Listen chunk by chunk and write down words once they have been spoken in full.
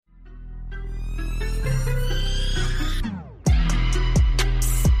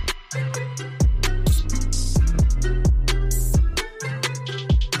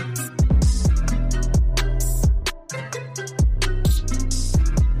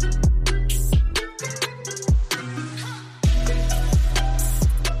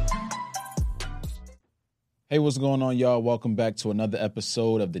Hey, what's going on, y'all? Welcome back to another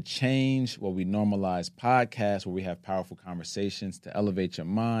episode of The Change, where we normalize podcasts, where we have powerful conversations to elevate your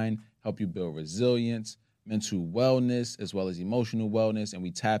mind, help you build resilience, mental wellness, as well as emotional wellness. And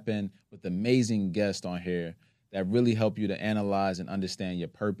we tap in with amazing guests on here that really help you to analyze and understand your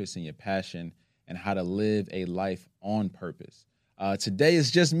purpose and your passion and how to live a life on purpose. Today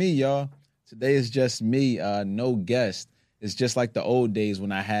is just me, y'all. Today is just me, no guest. It's just like the old days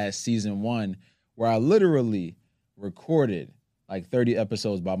when I had season 1, where I literally recorded like 30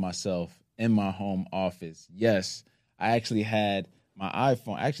 episodes by myself in my home office. Yes, I actually had my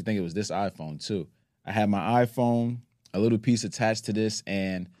iPhone. I actually think it was this iPhone too. I had my iPhone, a little piece attached to this,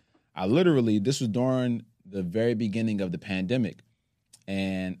 and this was during the very beginning of the pandemic.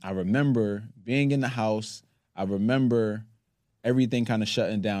 And I remember being in the house. I remember everything kind of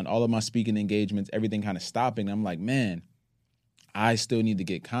shutting down, all of my speaking engagements, everything kind of stopping. I'm like, man, I still need to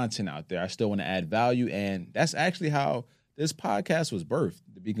get content out there. I still want to add value. And that's actually how this podcast was birthed,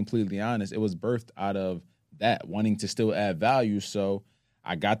 to be completely honest. It was birthed out of that, wanting to still add value. So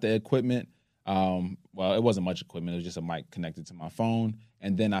I got the equipment. Well, it wasn't much equipment. It was just a mic connected to my phone.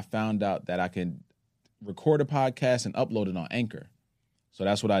 And then I found out that I can record a podcast and upload it on Anchor. So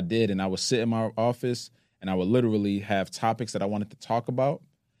that's what I did. And I would sit in my office and I would literally have topics that I wanted to talk about.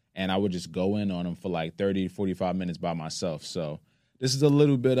 And I would just go in on them for like 30, 45 minutes by myself. So this is a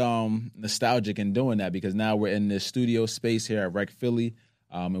little bit nostalgic in doing that, because now we're in this studio space here at Rec Philly,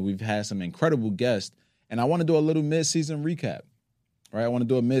 and we've had some incredible guests. And I want to do a little mid-season recap, right? I want to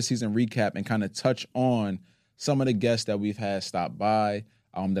do a mid-season recap and kind of touch on some of the guests that we've had stop by,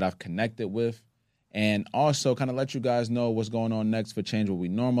 that I've connected with, and also kind of let you guys know what's going on next for Change What We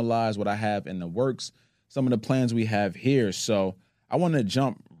Normalize, what I have in the works, some of the plans we have here. So I want to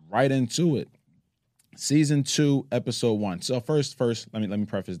jump right into it. Season 2, episode 1. So first, let me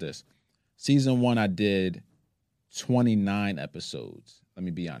preface this. Season 1, I did 29 episodes. Let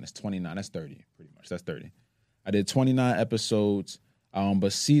me be honest, 29. That's 30, pretty much. That's 30. I did 29 episodes.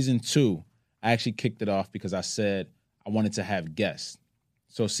 But season 2, I actually kicked it off because I said I wanted to have guests.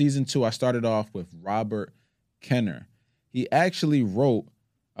 So season 2, I started off with Robert Kenner. He actually wrote,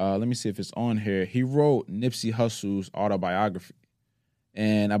 let me see if it's on here. He wrote Nipsey Hussle's autobiography.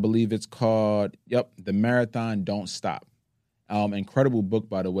 And I believe it's called, The Marathon Don't Stop. Incredible book,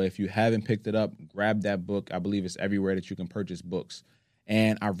 by the way. If you haven't picked it up, grab that book. I believe it's everywhere that you can purchase books.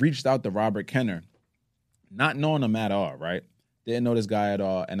 And I reached out to Robert Kenner, not knowing him at all, right? Didn't know this guy at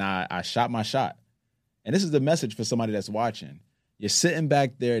all. And I shot my shot. And this is the message for somebody that's watching. You're sitting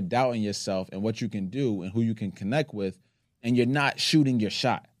back there doubting yourself and what you can do and who you can connect with, and you're not shooting your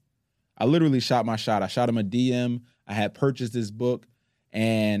shot. I literally shot my shot. I shot him a DM. I had purchased this book.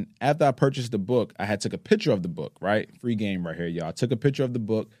 And after I purchased the book, I had took a picture of the book, right? Free game right here, y'all. I took a picture of the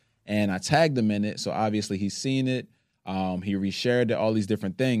book and I tagged him in it. So obviously he's seen it. He reshared it, all these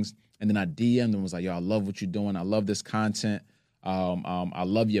different things. And then I DM'd him and was like, yo, I love what you're doing. I love this content. I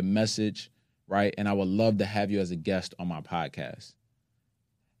love your message, right? And I would love to have you as a guest on my podcast.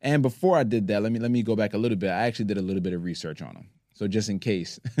 And before I did that, let me go back a little bit. I actually did a little bit of research on him. So just in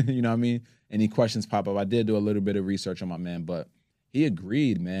case, you know what I mean? Any questions pop up, I did do a little bit of research on my man, but he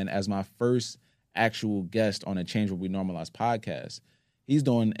agreed, man, as my first actual guest on a Change What We Normalize podcast. He's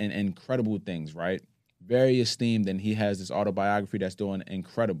doing incredible things, right? Very esteemed, and he has this autobiography that's doing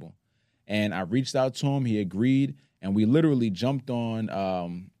incredible. And I reached out to him. He agreed, and we literally jumped on,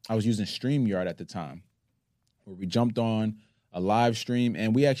 I was using StreamYard at the time, where we jumped on a live stream,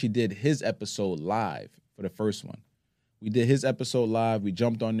 and we actually did his episode live for the first one. We did his episode live. We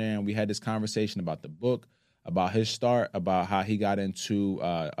jumped on there, and we had this conversation about the book, about his start, about how he got into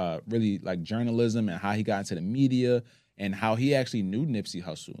really like journalism and how he got into the media and how he actually knew Nipsey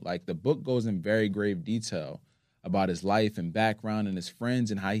Hussle. Like, the book goes in very grave detail about his life and background and his friends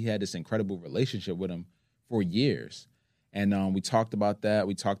and how he had this incredible relationship with him for years. And we talked about that.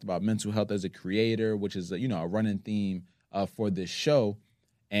 We talked about mental health as a creator, which is, a running theme for this show.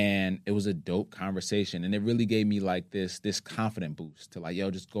 And it was a dope conversation. And it really gave me like this confident boost to like,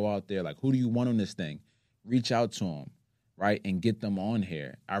 yo, just go out there. Like, who do you want on this thing? Reach out to them, right, and get them on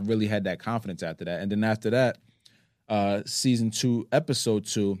here. I really had that confidence after that. And then after that, season 2, episode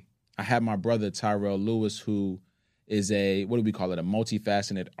 2, I had my brother Tyrell Lewis, who is a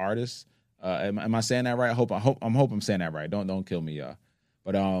multifaceted artist. Am I saying that right? I hope I'm saying that right. Don't kill me, y'all.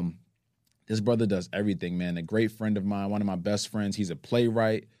 But this brother does everything, man. A great friend of mine, one of my best friends. He's a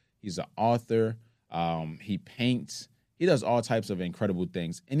playwright. He's an author. He paints. He does all types of incredible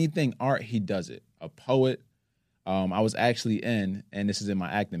things. Anything art, he does it. A poet. I was actually in, and this is in my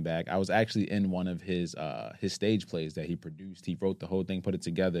acting bag, I was actually in one of his stage plays that he produced. He wrote the whole thing, put it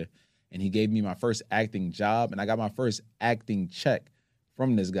together, And he gave me my first acting job, and I got my first acting check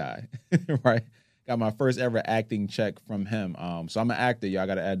from this guy, right? Got my first ever acting check from him. So I'm an actor, y'all. I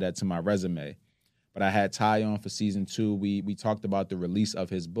got to add that to my resume. But I had Ty on for season 2. We talked about the release of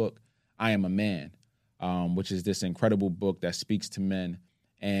his book, I Am a Man, which is this incredible book that speaks to men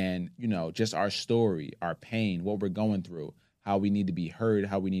and, just our story, our pain, what we're going through, how we need to be heard,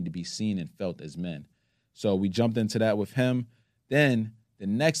 how we need to be seen and felt as men. So we jumped into that with him. Then the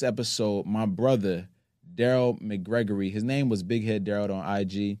next episode, my brother, Daryl McGregory, his name was Big Head Daryl on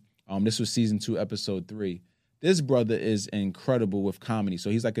IG. This was season 2, episode 3. This brother is incredible with comedy. So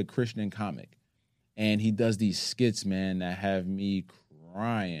he's like a Christian comic. And he does these skits, man, that have me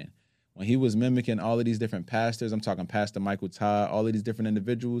crying. When he was mimicking all of these different pastors, I'm talking Pastor Michael Todd, all of these different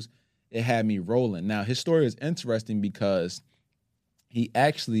individuals, it had me rolling. Now, his story is interesting because he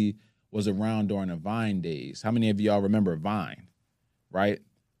actually was around during the Vine days. How many of y'all remember Vine, right?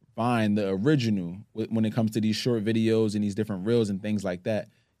 Vine, the original, when it comes to these short videos and these different reels and things like that.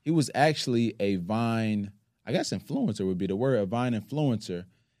 He was actually a Vine, I guess influencer would be the word, a Vine influencer.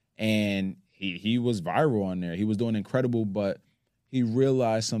 And he was viral on there. He was doing incredible, but he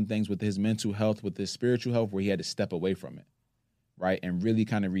realized some things with his mental health, with his spiritual health, where he had to step away from it, right? And really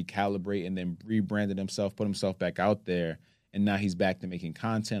kind of recalibrate and then rebranded himself, put himself back out there. And now he's back to making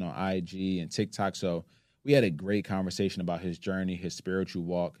content on IG and TikTok. So we had a great conversation about his journey, his spiritual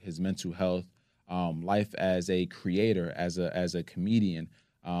walk, his mental health, life as a creator, as a comedian,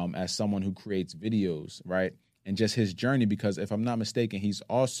 as someone who creates videos, right? And just his journey, because if I'm not mistaken, he's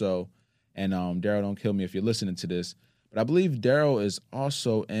also, and Daryl, don't kill me if you're listening to this, but I believe Daryl is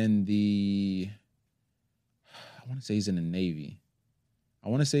also in I want to say he's in the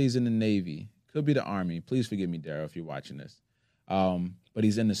Navy. Could be the Army. Please forgive me, Daryl, if you're watching this. But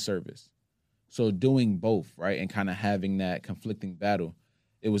he's in the service. So doing both, right, and kind of having that conflicting battle,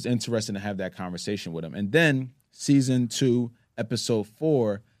 it was interesting to have that conversation with him. And then season 2, episode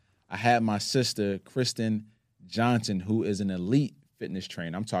 4, I had my sister, Kristen Johnson, who is an elite fitness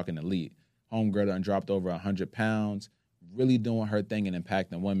trainer. I'm talking elite. Homegirl done dropped over 100 pounds, really doing her thing and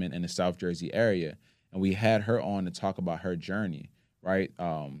impacting women in the South Jersey area. And we had her on to talk about her journey, right?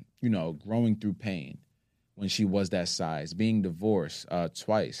 Growing through pain when she was that size, being divorced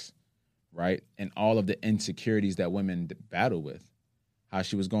twice, right? And all of the insecurities that women battle with, how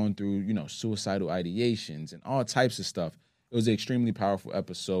she was going through, suicidal ideations and all types of stuff. It was an extremely powerful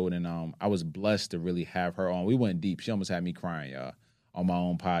episode, and I was blessed to really have her on. We went deep. She almost had me crying, y'all, on my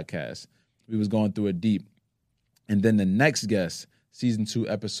own podcast. We was going through it deep. And then the next guest, season 2,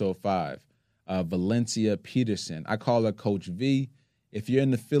 episode 5, Valencia Peterson. I call her Coach V. If you're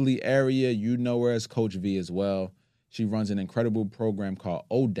in the Philly area, you know her as Coach V as well. She runs an incredible program called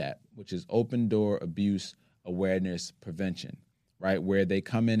ODAP, which is Open Door Abuse Awareness Prevention, right? Where they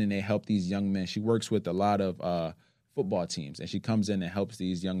come in and they help these young men. She works with a lot of football teams, and she comes in and helps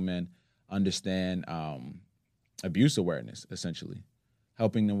these young men understand abuse awareness, essentially,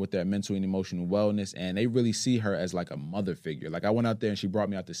 helping them with their mental and emotional wellness. And they really see her as like a mother figure. Like, I went out there and she brought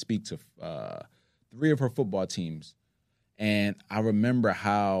me out to speak to 3 of her football teams. And I remember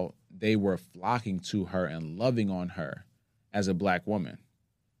how they were flocking to her and loving on her as a Black woman,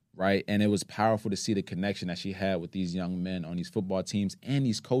 right? And it was powerful to see the connection that she had with these young men on these football teams and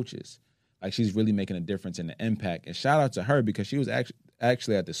these coaches. Like, she's really making a difference in the impact. And shout out to her, because she was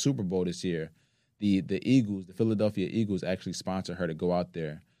actually at the Super Bowl this year. The Eagles, the Philadelphia Eagles, actually sponsored her to go out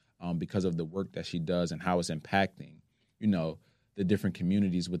there because of the work that she does and how it's impacting, the different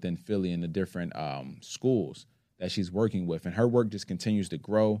communities within Philly and the different schools that she's working with. And her work just continues to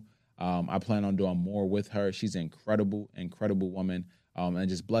grow. I plan on doing more with her. She's an incredible, incredible woman, and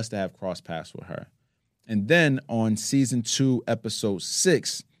just blessed to have crossed paths with her. And then on season 2, episode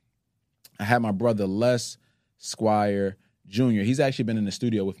 6, I had my brother Les Squire Jr. He's actually been in the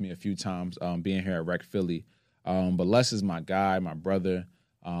studio with me a few times, being here at Rec Philly. But Les is my guy, my brother.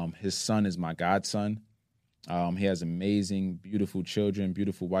 His son is my godson. He has amazing, beautiful children,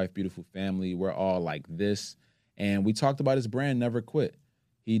 beautiful wife, beautiful family. We're all like this. And we talked about his brand, Never Quit.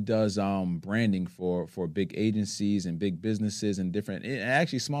 He does branding for big agencies and big businesses and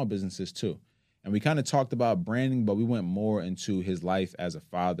actually small businesses too. And we kind of talked about branding, but we went more into his life as a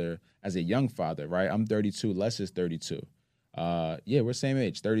father, as a young father, right? I'm 32, Les is 32. We're same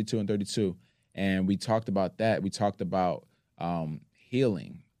age, 32 and 32. And we talked about that. We talked about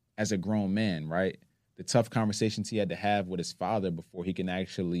healing as a grown man, right? The tough conversations he had to have with his father before he can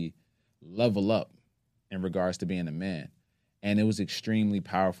actually level up in regards to being a man. And it was extremely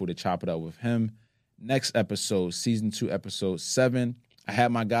powerful to chop it up with him. Next episode, season 2, episode 7, I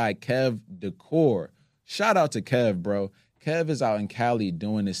had my guy, Kev Decor. Shout out to Kev, bro. Kev is out in Cali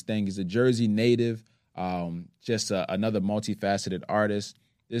doing this thing. He's a Jersey native, just another multifaceted artist.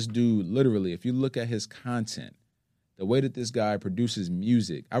 This dude, literally, if you look at his content, the way that this guy produces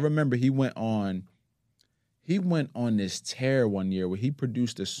music, I remember he went on this tear one year where he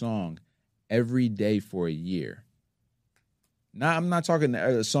produced a song every day for a year. Now, I'm not talking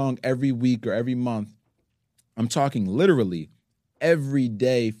a song every week or every month. I'm talking literally every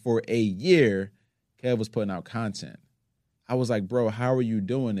day for a year, Kev was putting out content. I was like, bro, how are you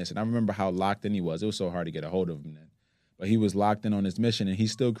doing this? And I remember how locked in he was. It was so hard to get a hold of him then. But he was locked in on his mission, and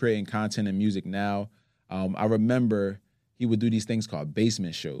he's still creating content and music now. I remember he would do these things called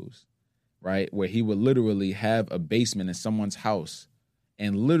basement shows, right, where he would literally have a basement in someone's house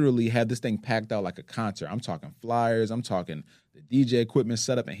and literally have this thing packed out like a concert. I'm talking flyers. I'm talking the DJ equipment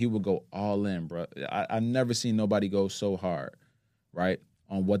set up, and he would go all in, bro. I've never seen nobody go so hard, right,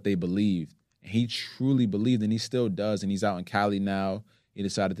 on what they believed. And he truly believed, and he still does, and he's out in Cali now. He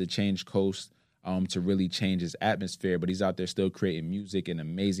decided to change coast to really change his atmosphere, but he's out there still creating music and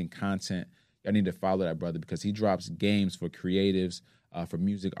amazing content. Y'all need to follow that brother because he drops games for creatives, for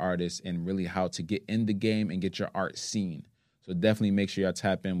music artists, and really how to get in the game and get your art seen. So definitely make sure y'all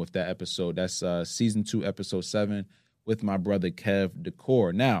tap in with that episode. That's Season 2, Episode 7 with my brother Kev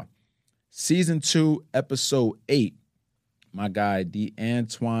Decor. Now, Season 2, Episode 8, my guy,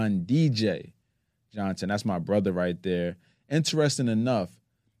 D'Antoine DJ Johnson. That's my brother right there. Interesting enough,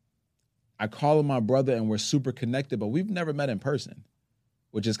 I call him my brother and we're super connected, but we've never met in person,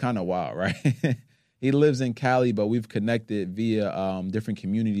 which is kind of wild, right? He lives in Cali, but we've connected via different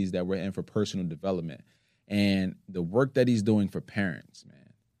communities that we're in for personal development. And the work that he's doing for parents,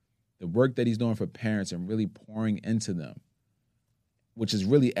 man, the work that he's doing for parents and really pouring into them, which is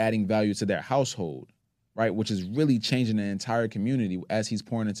really adding value to their household, right, which is really changing the entire community as he's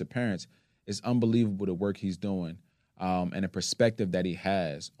pouring into parents. It's unbelievable the work he's doing and the perspective that he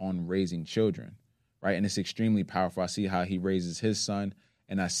has on raising children, right? And it's extremely powerful. I see how he raises his son,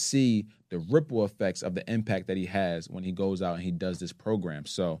 and I see the ripple effects of the impact that he has when he goes out and he does this program.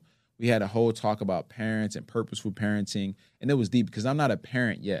 So we had a whole talk about parents and purposeful parenting, and it was deep because I'm not a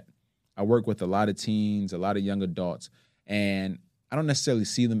parent yet. I work with a lot of teens, a lot of young adults, and I don't necessarily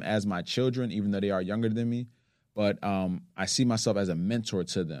see them as my children, even though they are younger than me, but I see myself as a mentor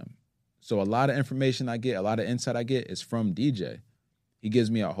to them. So a lot of information I get, a lot of insight I get is from DJ. He gives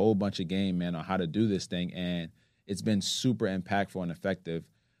me a whole bunch of game, man, on how to do this thing, and it's been super impactful and effective,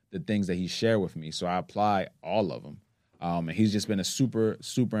 the things that he shared with me. So I apply all of them. And he's just been a super,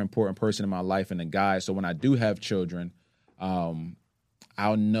 super important person in my life and a guide. So when I do have children,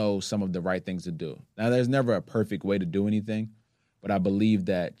 I'll know some of the right things to do. Now, there's never a perfect way to do anything, but I believe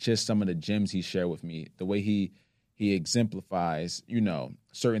that just some of the gems he shared with me, the way he exemplifies,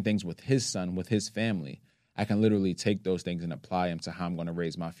 certain things with his son, with his family, I can literally take those things and apply them to how I'm going to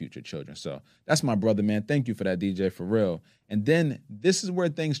raise my future children. So that's my brother, man. Thank you for that, DJ, for real. And then this is where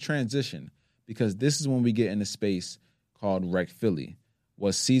things transition, because this is when we get in a space called Rec Philly,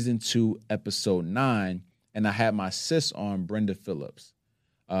 was Season 2, Episode 9, and I had my sis on, Brenda Phillips.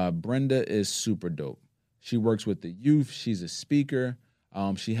 Brenda is super dope. She works with the youth. She's a speaker.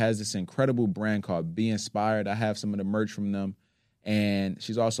 She has this incredible brand called Be Inspired. I have some of the merch from them. And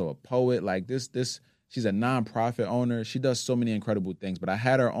she's also a poet. Like this, she's a nonprofit owner. She does so many incredible things. But I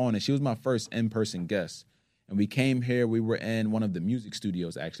had her on, and she was my first in-person guest. And we came here. We were in one of the music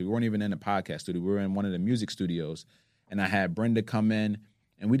studios, actually. We weren't even in a podcast studio. We were in one of the music studios. And I had Brenda come in,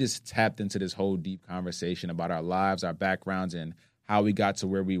 and we just tapped into this whole deep conversation about our lives, our backgrounds, and how we got to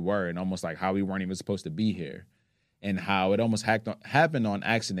where we were, and almost like how we weren't even supposed to be here, and how it almost happened on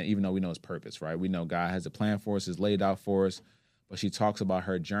accident, even though we know it's purpose, right? We know God has a plan for us, is laid out for us, but she talks about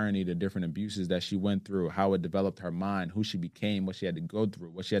her journey, the different abuses that she went through, how it developed her mind, who she became, what she had to go through,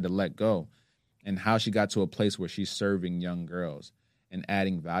 what she had to let go, and how she got to a place where she's serving young girls and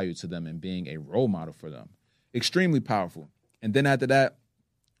adding value to them and being a role model for them. Extremely powerful. And then after that,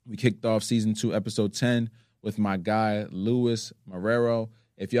 we kicked off Season 2, Episode 10 with my guy, Luis Marrero.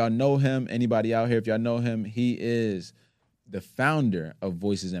 If y'all know him, anybody out here, if y'all know him, he is the founder of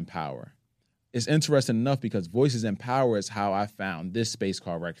Voices in Power. It's interesting enough because Voices in Power is how I found this space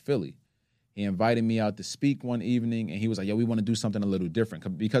called Rec Philly. He invited me out to speak one evening, and he was like, yo, we want to do something a little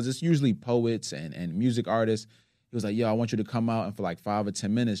different because it's usually poets and music artists. He was like, yo, I want you to come out and for like 5 or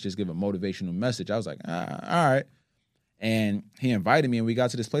 10 minutes just give a motivational message. I was like, all right. And he invited me, and we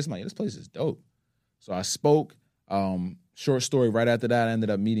got to this place. I'm like, this place is dope. So I spoke. Short story, right after that, I ended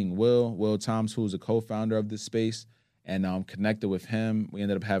up meeting Will Thoms, who's a co-founder of this space, and connected with him. We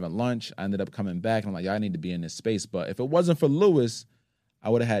ended up having lunch. I ended up coming back, and I'm like, I need to be in this space. But if it wasn't for Lewis, I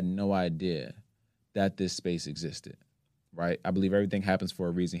would have had no idea that this space existed. right? I believe everything happens for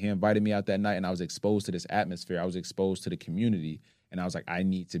a reason. He invited me out that night, and I was exposed to this atmosphere. I was exposed to the community, and I was like, I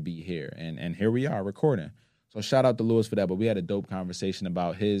need to be here. And here we are recording. So shout out to Lewis for that. But we had a dope conversation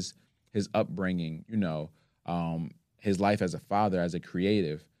about his upbringing, his life as a father, as a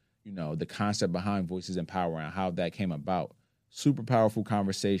creative, the concept behind Voices in Power and how that came about. Super powerful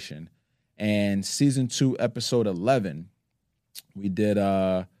conversation. And season 2, episode 11, we did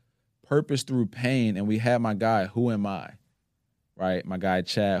Purpose Through Pain, and we had my guy, Who Am I? Right? My guy,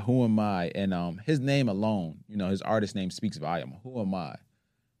 Chad, Who Am I? And his name alone, his artist name speaks volume. Who am I?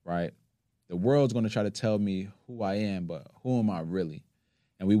 Right? The world's going to try to tell me who I am, but who am I really?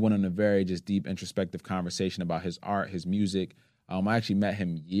 And we went on a very just deep introspective conversation about his art, his music. I actually met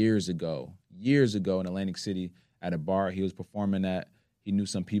him years ago in Atlantic City at a bar he was performing at. He knew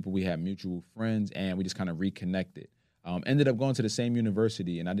some people. We had mutual friends, and we just kind of reconnected. Ended up going to the same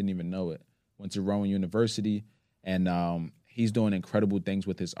university, and I didn't even know it. Went to Rowan University, and he's doing incredible things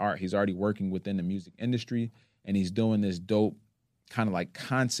with his art. He's already working within the music industry, and he's doing this dope kind of like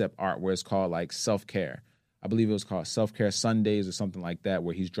concept art where it's called like self-care. I believe it was called Self-Care Sundays or something like that,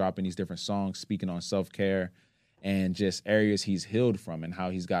 where he's dropping these different songs speaking on self-care and just areas he's healed from and how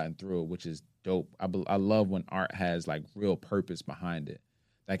he's gotten through it, which is dope. I love when art has like real purpose behind it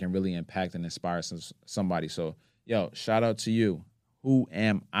that can really impact and inspire somebody. So, shout out to you. Who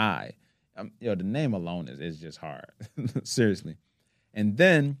am I? The name alone is just hard. Seriously. And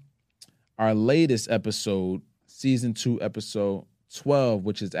then our latest episode, season 2, episode 12,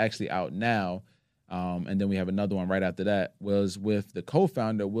 which is actually out now, and then we have another one right after that, was with the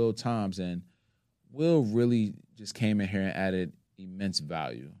co-founder, Will Toms. And Will really just came in here and added immense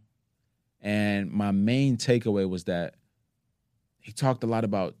value. And my main takeaway was that he talked a lot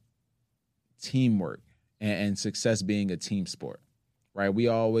about teamwork and success being a team sport, right? We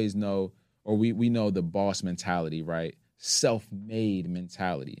always know, or we know the boss mentality, right? Self-made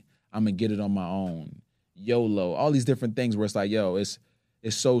mentality. I'm going to get it on my own. YOLO, all these different things where it's like, it's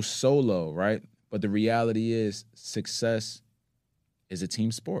so solo, right? But the reality is success is a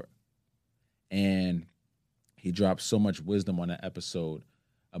team sport. And he dropped so much wisdom on that episode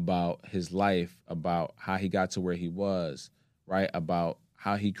about his life, about how he got to where he was, right? About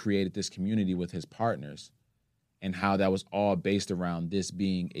how he created this community with his partners and how that was all based around this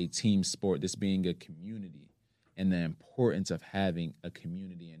being a team sport, this being a community, and the importance of having a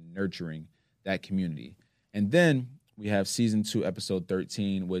community and nurturing that community. And then we have season 2, episode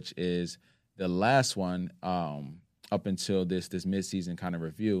 13, which is the last one up until this mid-season kind of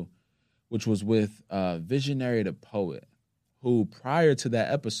review, which was with Visionary the Poet, who prior to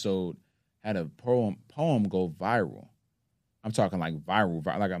that episode had a poem go viral. I'm talking like viral,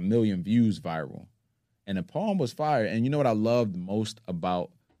 like 1 million views viral. And the poem was fire. And you know what I loved most about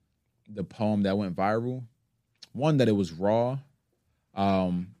the poem that went viral? One, that it was raw,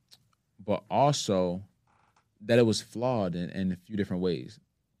 but also that it was flawed in a few different ways.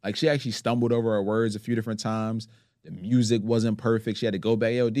 Like, she actually stumbled over her words a few different times. The music wasn't perfect. She had to go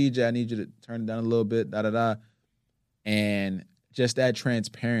back, DJ, I need you to turn it down a little bit, da-da-da. And just that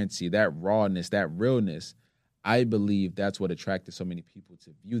transparency, that rawness, that realness, I believe that's what attracted so many people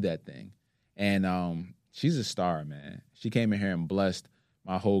to view that thing. And she's a star, man. She came in here and blessed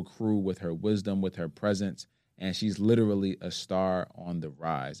my whole crew with her wisdom, with her presence, and she's literally a star on the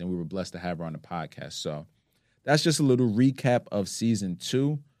rise. And we were blessed to have her on the podcast. So that's just a little recap of season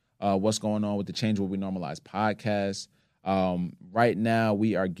 2. What's going on with the Change What We Normalize podcast. Right now,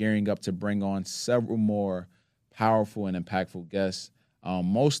 we are gearing up to bring on several more powerful and impactful guests.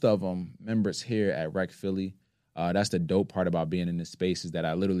 Most of them members here at Rec Philly. That's the dope part about being in this space, is that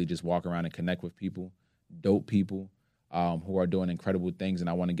I literally just walk around and connect with people, dope people who are doing incredible things, and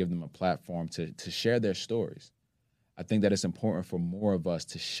I want to give them a platform to share their stories. I think that it's important for more of us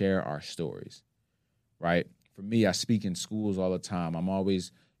to share our stories, right? For me, I speak in schools all the time. I'm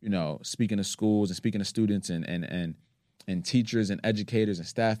always, speaking to schools and speaking to students and teachers and educators and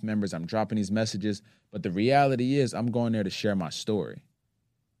staff members. I'm dropping these messages, but the reality is I'm going there to share my story.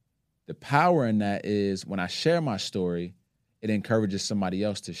 The power in that is when I share my story, it encourages somebody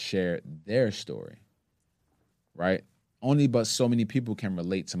else to share their story, right? Only but so many people can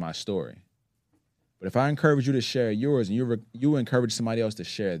relate to my story. But if I encourage you to share yours and you encourage somebody else to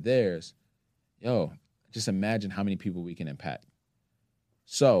share theirs, just imagine how many people we can impact.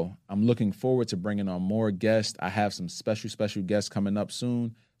 So I'm looking forward to bringing on more guests. I have some special guests coming up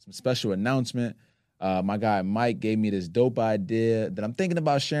soon, some special announcement. My guy Mike gave me this dope idea that I'm thinking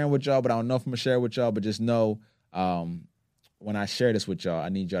about sharing with y'all, but I don't know if I'm going to share it with y'all. But just know when I share this with y'all, I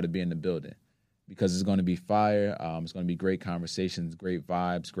need y'all to be in the building because it's going to be fire. It's going to be great conversations, great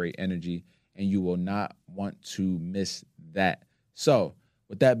vibes, great energy, and you will not want to miss that. So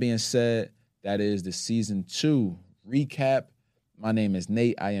with that being said, that is the season 2 recap. My name is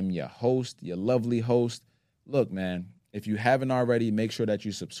Nate. I am your host, your lovely host. Look, man, if you haven't already, make sure that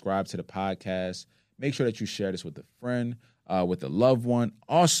you subscribe to the podcast. Make sure that you share this with a friend, with a loved one.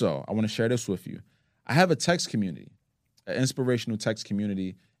 Also, I want to share this with you. I have a text community, an inspirational text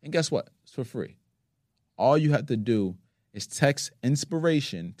community. And guess what? It's for free. All you have to do is text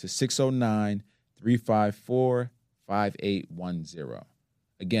inspiration to 609-354-5810.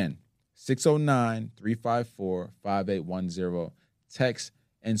 Again, 609-354-5810. Text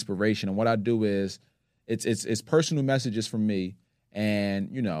inspiration. And what I do is it's personal messages from me. And,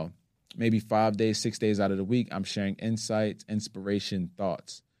 you know, maybe 5 days, 6 days out of the week, I'm sharing insights, inspiration,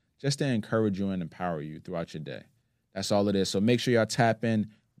 thoughts, just to encourage you and empower you throughout your day. That's all it is. So make sure y'all tap in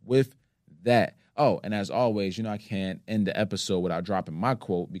with that. Oh, and as always, you know, I can't end the episode without dropping my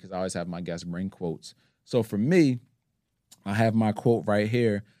quote because I always have my guests bring quotes. So for me, I have my quote right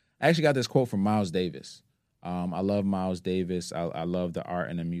here. I actually got this quote from Miles Davis. I love Miles Davis. I love the art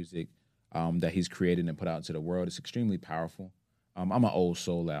and the music that he's created and put out into the world. It's extremely powerful. I'm an old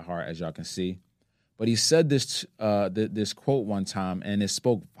soul at heart, as y'all can see. But he said this quote one time, and it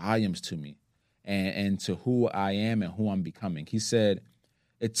spoke volumes to me and to who I am and who I'm becoming. He said,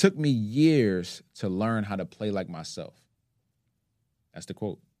 "It took me years to learn how to play like myself." That's the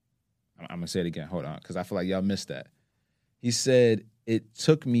quote. I'm going to say it again. Hold on, because I feel like y'all missed that. He said, "It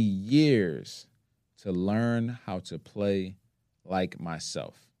took me years to learn how to play like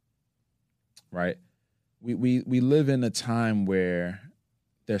myself." Right? We live in a time where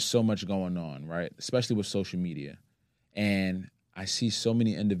there's so much going on, right? Especially with social media. And I see so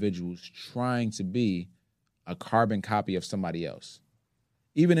many individuals trying to be a carbon copy of somebody else.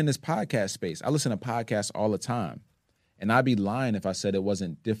 Even in this podcast space, I listen to podcasts all the time. And I'd be lying if I said it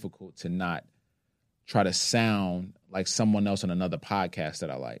wasn't difficult to not try to sound like someone else on another podcast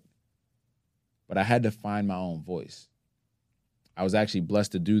that I like. But I had to find my own voice. I was actually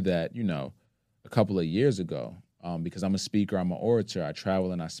blessed to do that, you know, a couple of years ago, because I'm a speaker, I'm an orator. I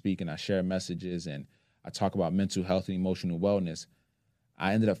travel and I speak and I share messages and I talk about mental health and emotional wellness.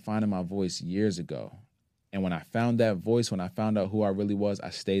 I ended up finding my voice years ago. And when I found that voice, when I found out who I really was,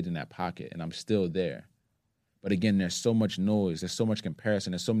 I stayed in that pocket and I'm still there. But again, there's so much noise, there's so much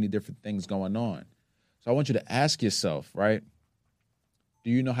comparison, there's so many different things going on. So I want you to ask yourself, right?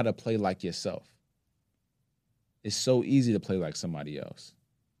 Do you know how to play like yourself? It's so easy to play like somebody else.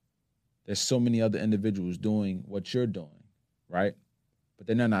 There's so many other individuals doing what you're doing, right? But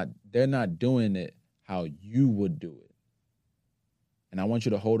they're not doing it how you would do it. And I want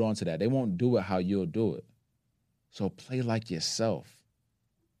you to hold on to that. They won't do it how you'll do it. So play like yourself,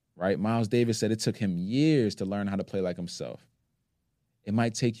 right? Miles Davis said it took him years to learn how to play like himself. It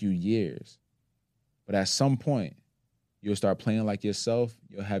might take you years, but at some point, you'll start playing like yourself.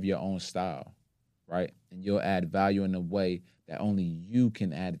 You'll have your own style, right? And you'll add value in a way that only you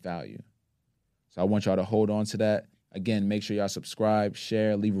can add value. So I want y'all to hold on to that. Again, make sure y'all subscribe,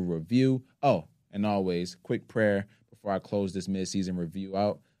 share, leave a review. Oh, and always, quick prayer before I close this mid-season review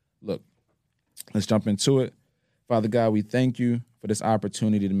out. Look, let's jump into it. Father God, we thank you for this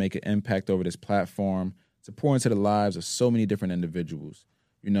opportunity to make an impact over this platform, to pour into the lives of so many different individuals.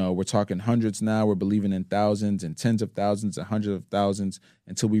 You know, we're talking hundreds now. We're believing in thousands and tens of thousands and hundreds of thousands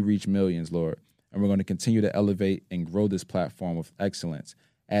until we reach millions, Lord. And we're going to continue to elevate and grow this platform with excellence,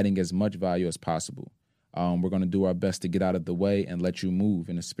 adding as much value as possible. We're going to do our best to get out of the way and let you move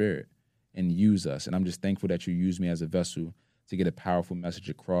in the spirit and use us. And I'm just thankful that you use me as a vessel to get a powerful message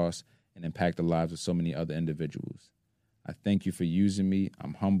across and impact the lives of so many other individuals. I thank you for using me.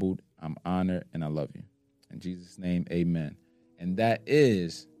 I'm humbled, I'm honored, and I love you. In Jesus' name, amen. And that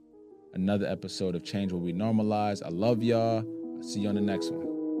is another episode of Change What We Normalize. I love y'all. I'll see you on the next one.